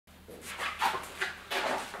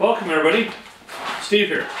Welcome everybody, Steve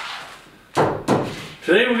here.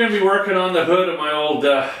 Today we're going to be working on the hood of my old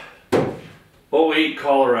 08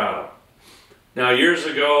 Colorado. Now years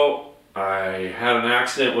ago I had an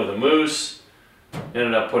accident with a moose,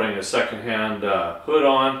 ended up putting a second-hand hood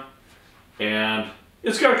on, and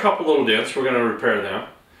it's got a couple little dents. We're going to repair them.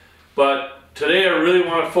 But today I really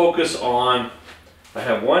want to focus on, I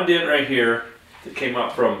have one dent right here that came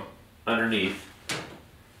up from underneath,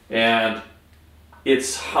 and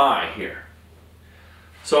it's high here.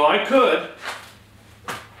 So I could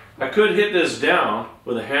hit this down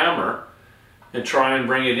with a hammer and try and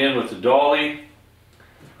bring it in with the dolly.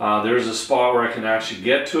 There's a spot where I can actually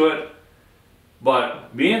get to it,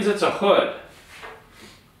 but being as it's a hood,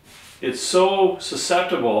 it's so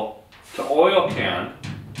susceptible to oil can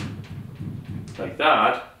like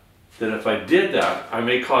that, that if I did that, I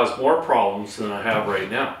may cause more problems than I have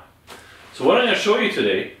right now. So what I'm going to show you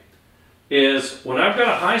today is when I've got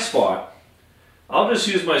a high spot, I'll just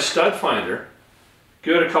use my stud finder,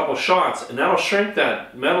 give it a couple shots, and that'll shrink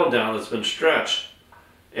that metal down that's been stretched,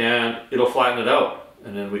 and it'll flatten it out.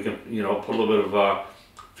 And then we can, you know, put a little bit of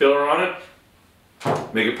filler on it,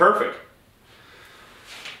 make it perfect.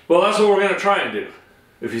 Well, that's what we're going to try and do.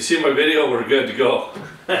 If you see my video, we're good to go.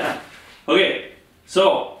 Okay,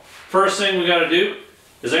 so first thing we got to do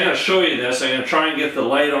is I'm going to show you this. I'm going to try and get the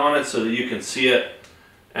light on it so that you can see it.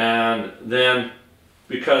 And then,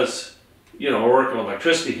 because, you know, we're working with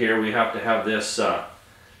electricity here, we have to have this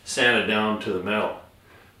sanded down to the metal.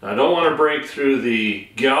 Now, I don't want to break through the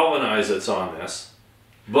galvanize that's on this,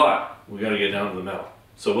 but we got to get down to the metal.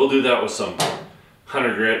 So we'll do that with some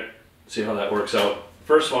 100 grit, see how that works out.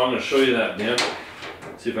 First of all, I'm going to show you that dent,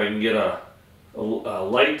 see if I can get a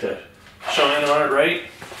light to shine on it right.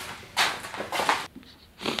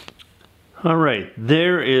 All right,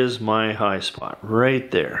 there is my high spot, right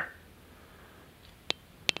there.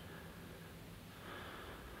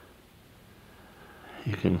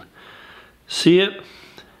 You can see it.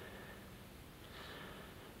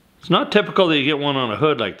 It's not typical that you get one on a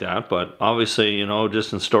hood like that, but obviously, you know,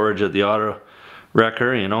 just in storage at the auto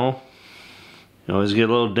wrecker, you know, you always get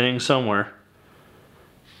a little ding somewhere.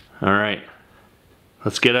 All right,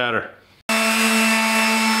 let's get at her.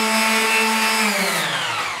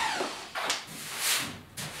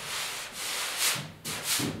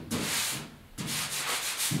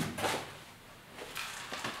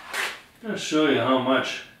 I'll show you how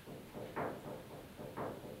much.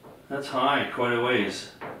 That's high, quite a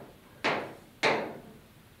ways.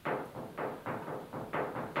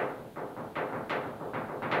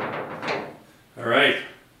 All right,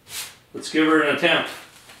 let's give her an attempt.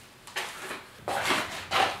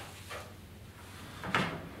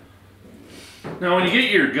 Now when you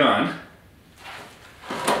get your gun,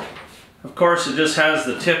 of course it just has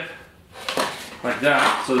the tip like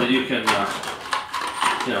that so that you can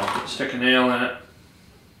you know, stick a nail in it,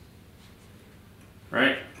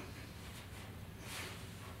 right?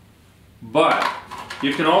 But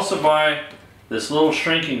you can also buy this little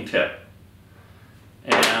shrinking tip,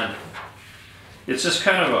 and it's just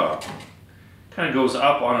kind of goes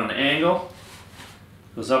up on an angle,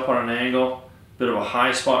 bit of a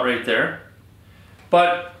high spot right there.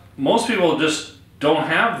 But most people just don't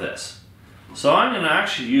have this, so I'm going to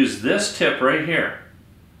actually use this tip right here.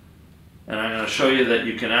 And I'm going to show you that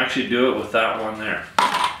you can actually do it with that one there.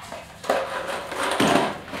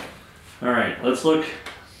 Alright, let's look.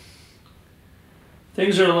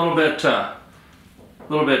 Things are a little bit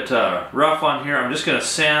rough on here. I'm just going to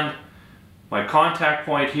sand my contact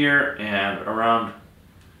point here and around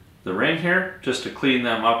the ring here, just to clean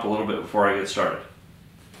them up a little bit before I get started.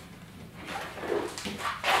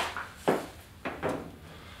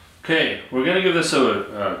 Okay, we're going to give this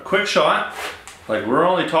a quick shot. Like, we're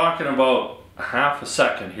only talking about a half a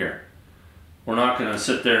second here. We're not going to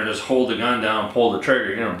sit there and just hold the gun down and pull the trigger.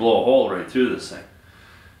 You're going to blow a hole right through this thing.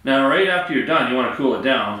 Now, right after you're done, you want to cool it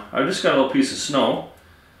down. I've just got a little piece of snow,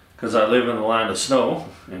 because I live in the land of snow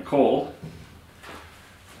and cold.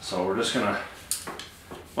 So we're just going to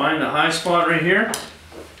find the high spot right here.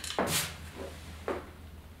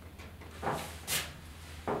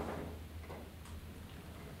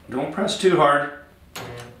 Don't press too hard.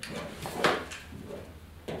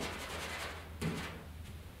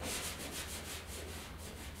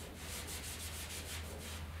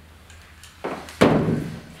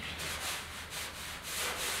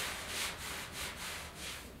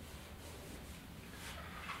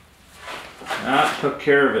 That took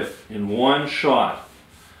care of it in one shot.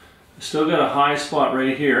 Still got a high spot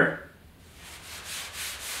right here.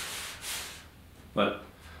 But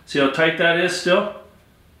see how tight that is still?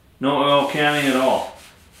 No oil canning at all.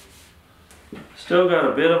 Still got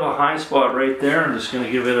a bit of a high spot right there. I'm just going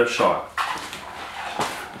to give it a shot.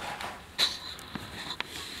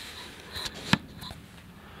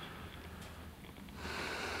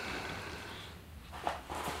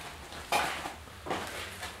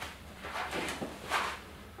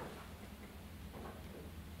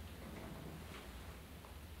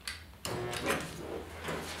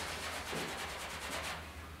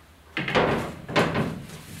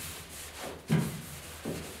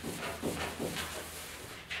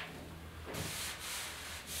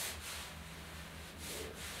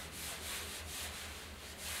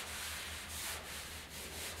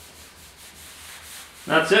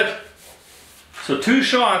 That's it. So 2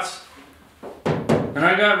 shots and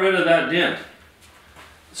I got rid of that dent.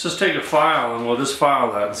 Let's just take a file and we'll just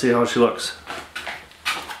file that and see how she looks.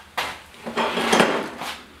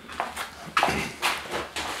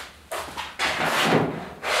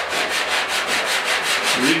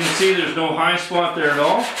 As you can see, there's no high spot there at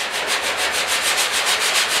all.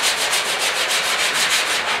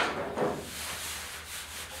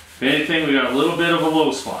 If anything, we got a little bit of a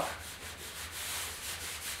low spot.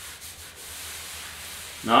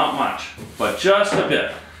 Not much, but just a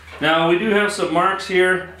bit. Now we do have some marks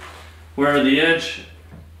here where the edge,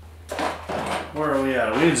 where are we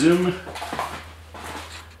at? Are we zoom?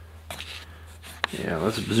 Yeah,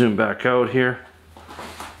 let's zoom back out here.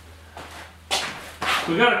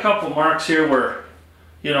 We got a couple marks here where,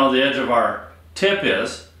 you know, the edge of our tip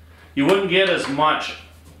is. You wouldn't get as much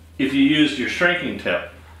if you used your shrinking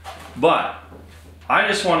tip, but I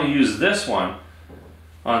just want to use this one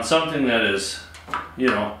on something that is, you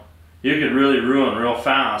know, you could really ruin real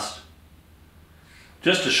fast,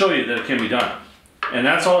 just to show you that it can be done. And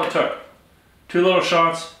that's all it took. 2 little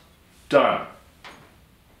shots, done.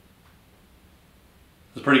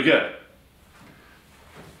 It's pretty good.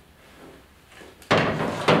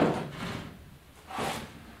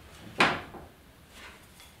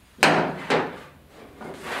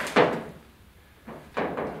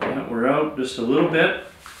 Yeah, we're out just a little bit,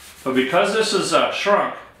 but because this is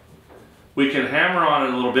shrunk, we can hammer on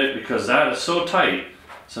it a little bit because that is so tight.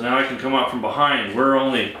 So now I can come up from behind. We're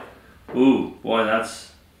only, ooh, boy,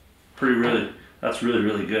 that's really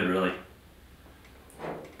good, really.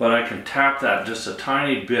 But I can tap that just a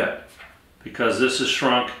tiny bit because this is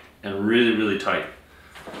shrunk and really tight.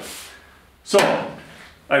 So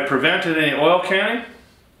I prevented any oil canning.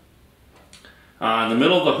 In the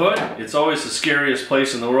middle of the hood, it's always the scariest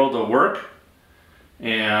place in the world to work,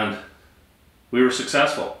 and we were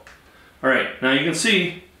successful. All right, now you can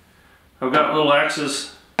see I've got little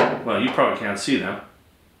X's. Well, you probably can't see them,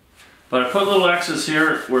 but I put little X's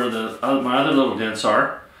here where my other little dents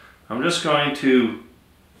are. I'm just going to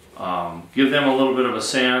give them a little bit of a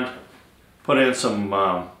sand, put in some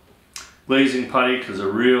glazing putty because they're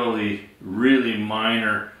really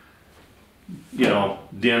minor, you know,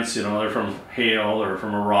 dents. You know, they're from hail or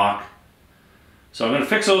from a rock. So I'm going to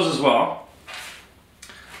fix those as well.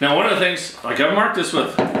 Now, one of the things, like I've marked this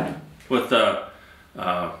with a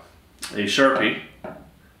Sharpie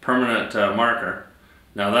permanent marker.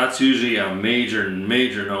 Now that's usually a major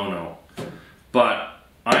no-no, but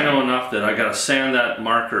I know enough that I gotta sand that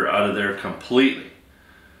marker out of there completely.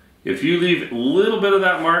 If you leave a little bit of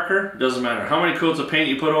that marker, doesn't matter how many coats of paint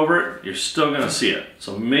you put over it, you're still gonna see it.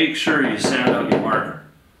 So make sure you sand out your marker.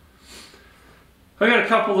 I got a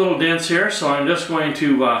couple little dents here, so I'm just going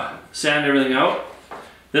to sand everything out.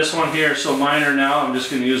 This one here is so minor now, I'm just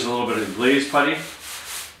going to use a little bit of glaze putty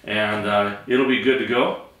and it'll be good to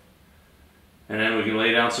go. And then we can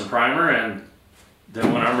lay down some primer, and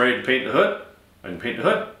then when I'm ready to paint the hood, I can paint the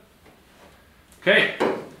hood. Okay,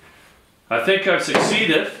 I think I've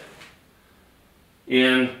succeeded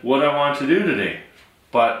in what I want to do today,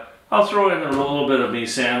 but I'll throw in a little bit of me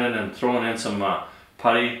sanding and throwing in some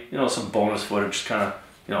putty, you know, some bonus footage, kind of,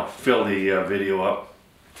 you know, fill the video up.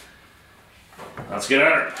 Let's get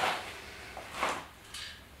at it.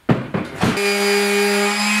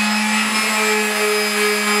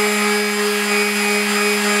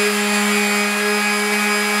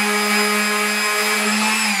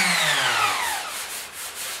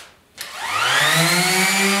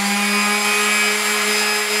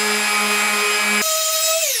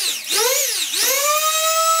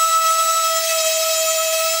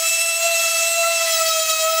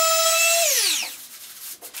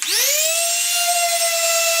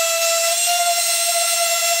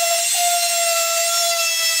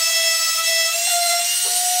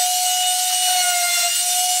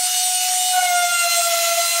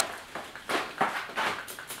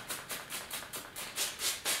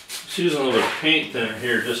 Just using a little bit of paint thinner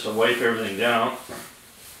here just to wipe everything down.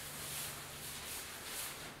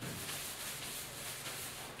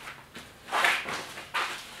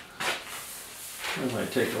 It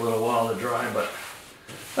might take a little while to dry, but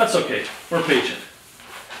that's okay. We're patient.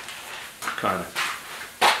 Kind of.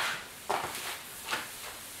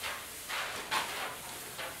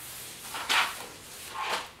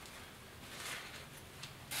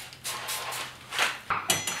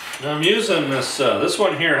 Now I'm using this, this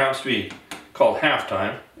one here happens to be called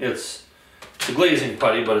Halftime. It's a glazing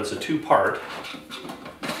putty, but it's a two-part.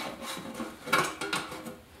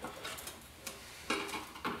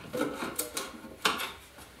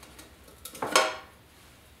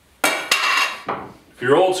 If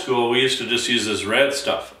you're old school, we used to just use this red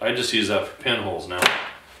stuff. I just use that for pinholes now.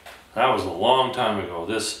 That was a long time ago.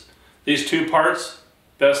 These two parts,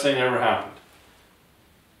 best thing that ever happened.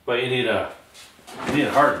 But you need a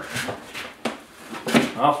hardener.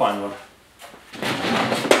 I'll find one.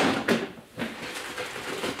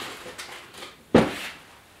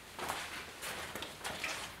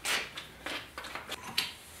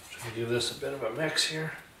 Try to give this a bit of a mix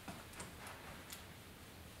here.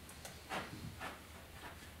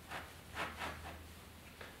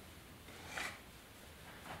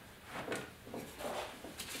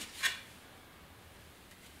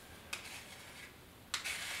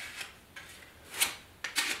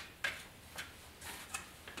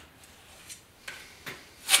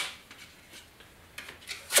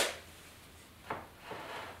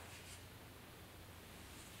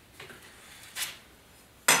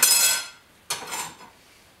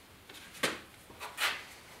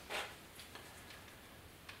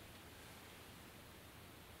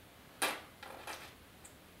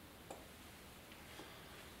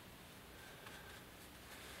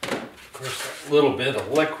 Of course, a little bit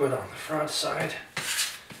of liquid on the front side.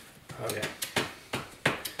 Okay.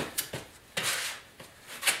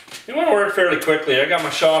 You want to work fairly quickly. I got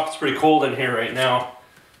my shop, it's pretty cold in here right now.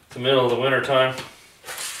 It's the middle of the winter time.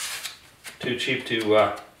 Too cheap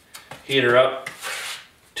to heat her up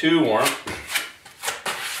too warm.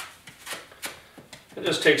 It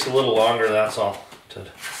just takes a little longer, that's all, to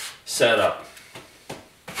set up.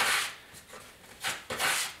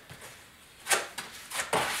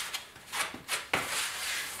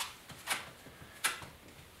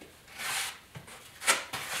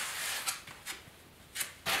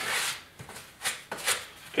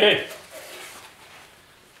 Okay.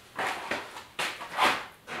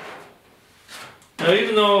 Now,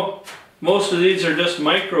 even though most of these are just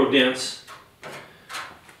micro dents,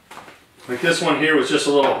 like this one here was just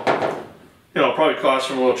a little, you know, probably cost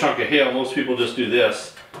from a little chunk of hail. Most people just do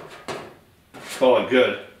this, call it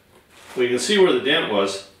good. Well, you can see where the dent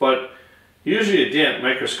was, but usually a dent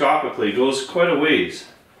microscopically goes quite a ways.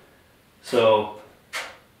 So,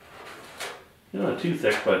 not too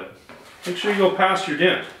thick, but make sure you go past your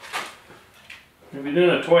dent. You'll be doing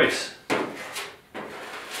it twice.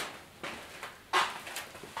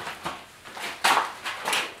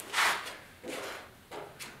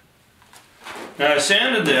 Now I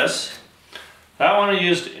sanded this. That one I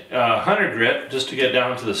used 100 grit just to get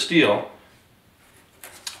down to the steel.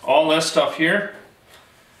 All this stuff here,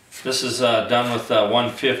 this is done with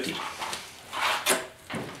 150.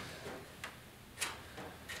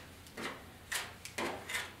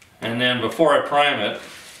 And then before I prime it,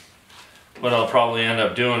 what I'll probably end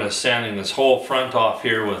up doing is sanding this whole front off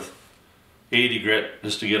here with 80 grit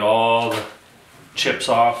just to get all the chips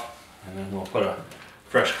off, and then we'll put a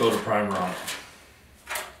fresh coat of primer on it.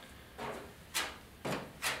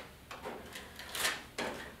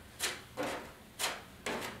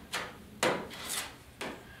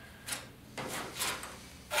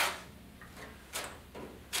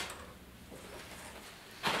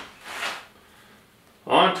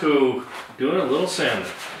 On to doing a little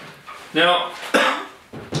sanding. Now,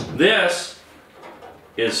 this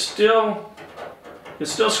is still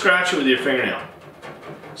scratchy with your fingernail.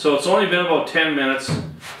 So it's only been about 10 minutes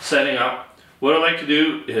setting up. What I like to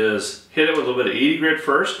do is hit it with a little bit of 80 grit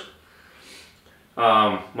first.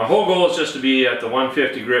 My whole goal is just to be at the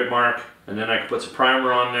 150 grit mark, and then I can put some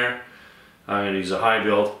primer on there. I'm going to use a high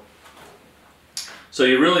build. So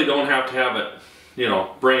you really don't have to have it, you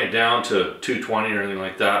know, bring it down to 220 or anything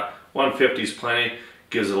like that. 150 is plenty.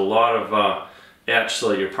 Gives it a lot of etch so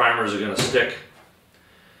that your primers are going to stick.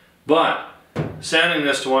 But sanding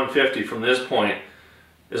this to 150 from this point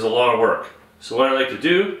is a lot of work. So what I like to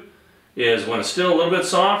do is when it's still a little bit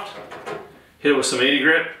soft, hit it with some 80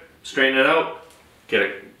 grit, straighten it out, get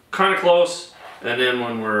it kind of close, and then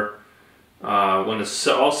when when it's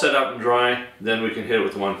all set up and dry, then we can hit it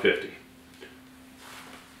with 150.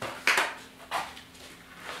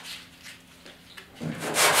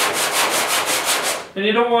 And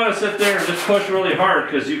you don't want to sit there and just push really hard,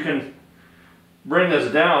 because you can bring this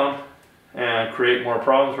down and create more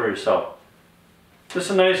problems for yourself. Just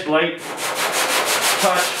a nice light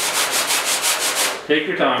touch. Take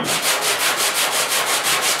your time.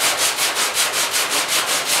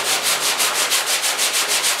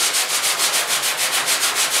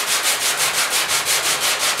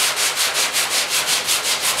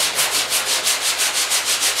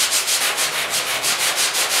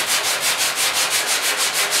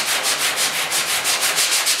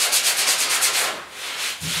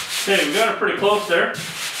 Okay, we got it pretty close there.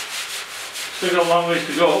 Still got a long ways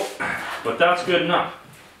to go, but that's good enough.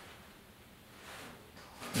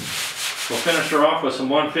 We'll finish her off with some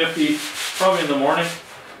 150 probably in the morning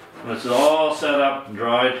when it's all set up and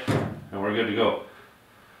dried and we're good to go.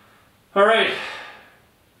 Alright,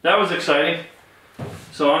 that was exciting.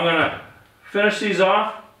 So I'm going to finish these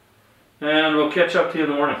off and we'll catch up to you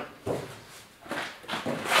in the morning.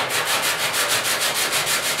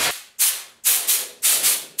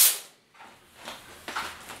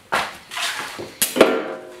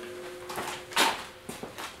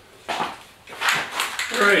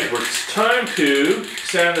 Alright, it's time to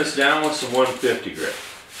sand this down with some 150 grit.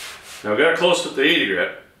 Now I got it close with the 80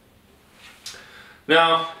 grit.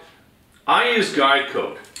 Now, I use guide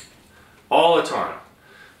coat all the time.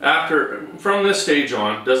 From this stage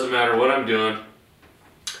on, doesn't matter what I'm doing,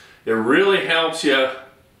 it really helps you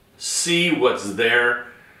see what's there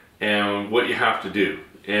and what you have to do.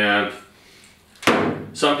 And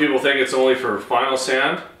some people think it's only for final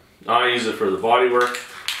sand. I use it for the bodywork,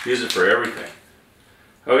 use it for everything.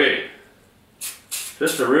 Okay,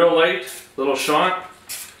 just a real light little shot,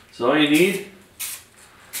 that's all you need.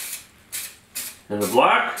 And the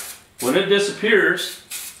black, when it disappears,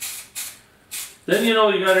 then you know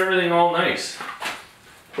you got everything all nice.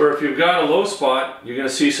 Or if you've got a low spot, you're going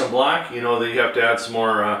to see some black, you know that you have to add some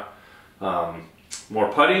more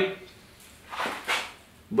putty.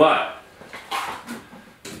 But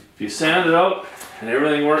if you sand it out and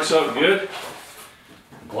everything works out good,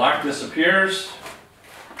 black disappears,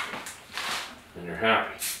 and you're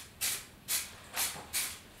happy.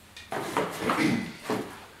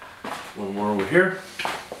 One more over here.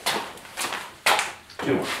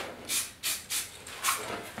 Two more.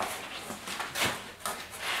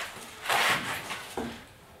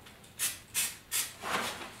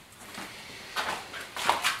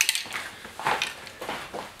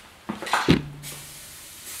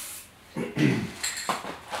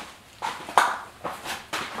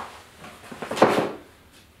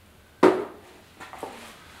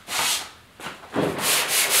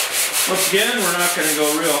 Once again, we're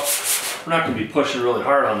not going to be pushing really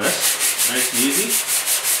hard on this. Nice and easy.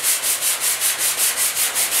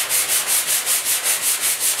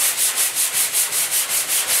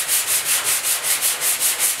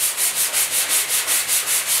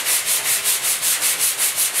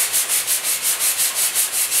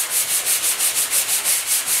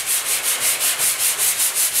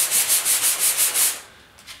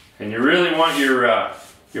 And you really want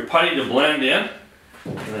your putty to blend in.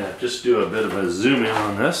 I'm going to just do a bit of a zoom in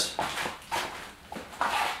on this.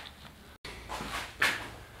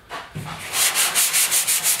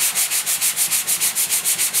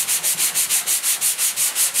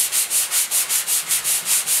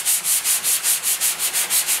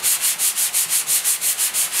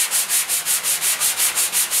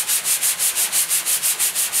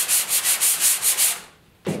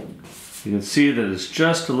 You can see that it's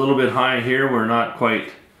just a little bit high here. We're not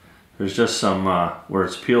quite, there's just some where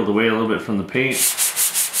it's peeled away a little bit from the paint.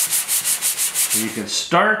 And you can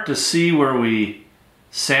start to see where we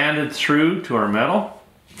sanded through to our metal.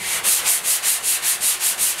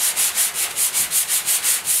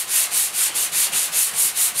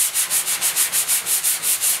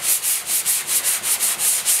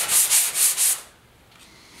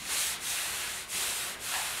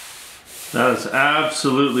 That is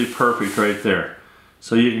absolutely perfect right there.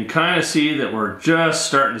 So you can kind of see that we're just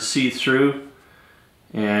starting to see through,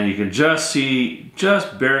 and you can just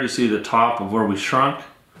barely see the top of where we shrunk.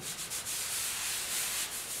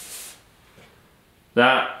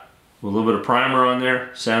 That, with a little bit of primer on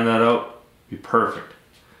there, sand that out, be perfect.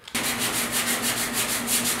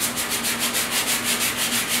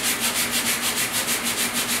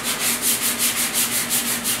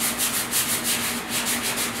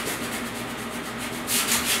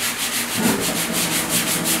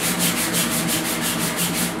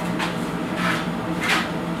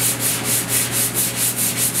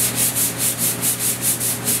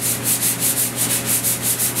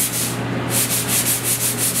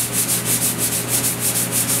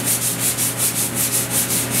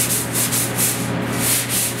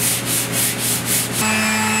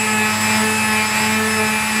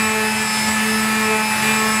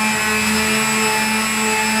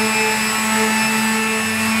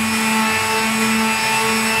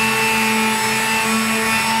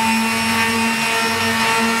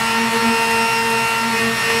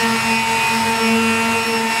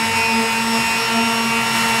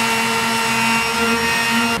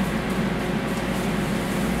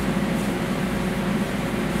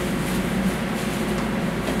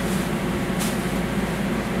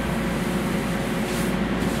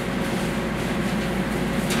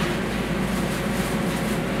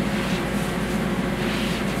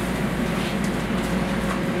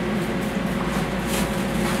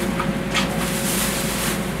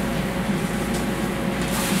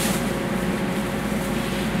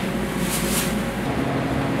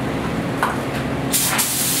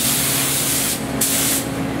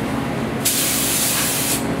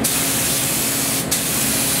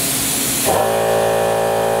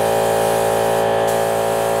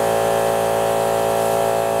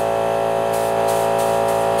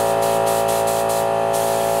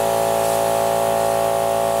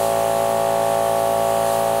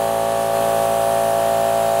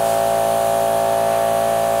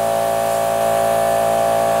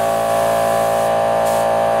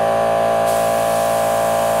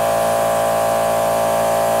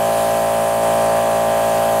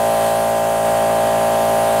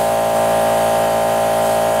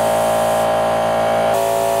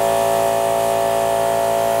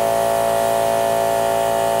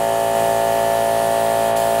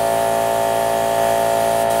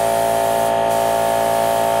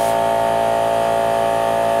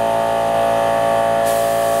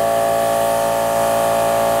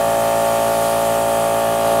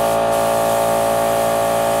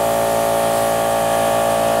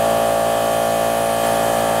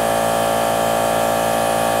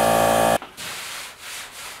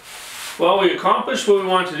 Well, we accomplished what we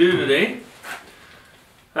wanted to do today.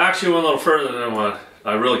 Actually went a little further than what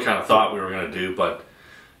I really kind of thought we were going to do, but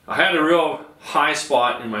I had a real high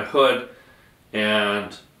spot in my hood,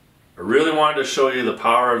 and I really wanted to show you the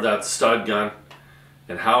power of that stud gun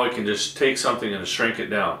and how it can just take something and shrink it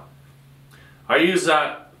down. I use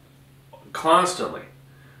that constantly.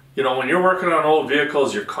 You know, when you're working on old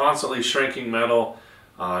vehicles, you're constantly shrinking metal,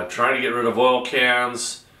 trying to get rid of oil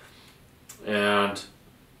cans, and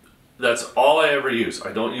that's all I ever use.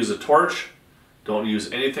 I don't use a torch, don't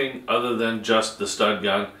use anything other than just the stud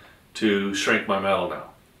gun to shrink my metal now.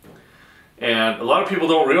 And a lot of people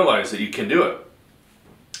don't realize that you can do it.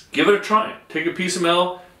 Give it a try. Take a piece of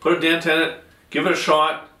metal, put a dent in it, give it a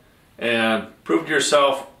shot, and prove to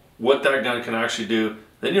yourself what that gun can actually do.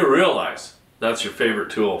 Then you'll realize that's your favorite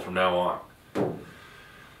tool from now on.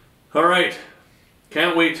 Alright,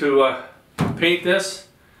 can't wait to paint this.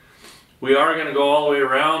 We are going to go all the way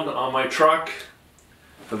around on my truck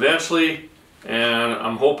eventually, and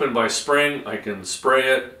I'm hoping by spring I can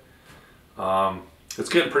spray it. It's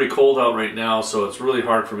getting pretty cold out right now, so it's really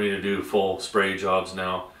hard for me to do full spray jobs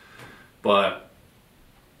now. But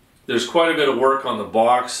there's quite a bit of work on the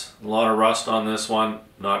box, a lot of rust on this one.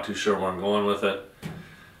 Not too sure where I'm going with it.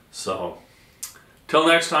 So, till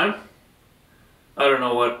next time, I don't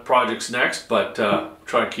know what project's next, but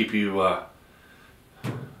try and keep you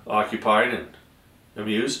occupied and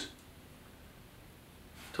amused.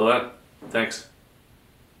 Till then, thanks.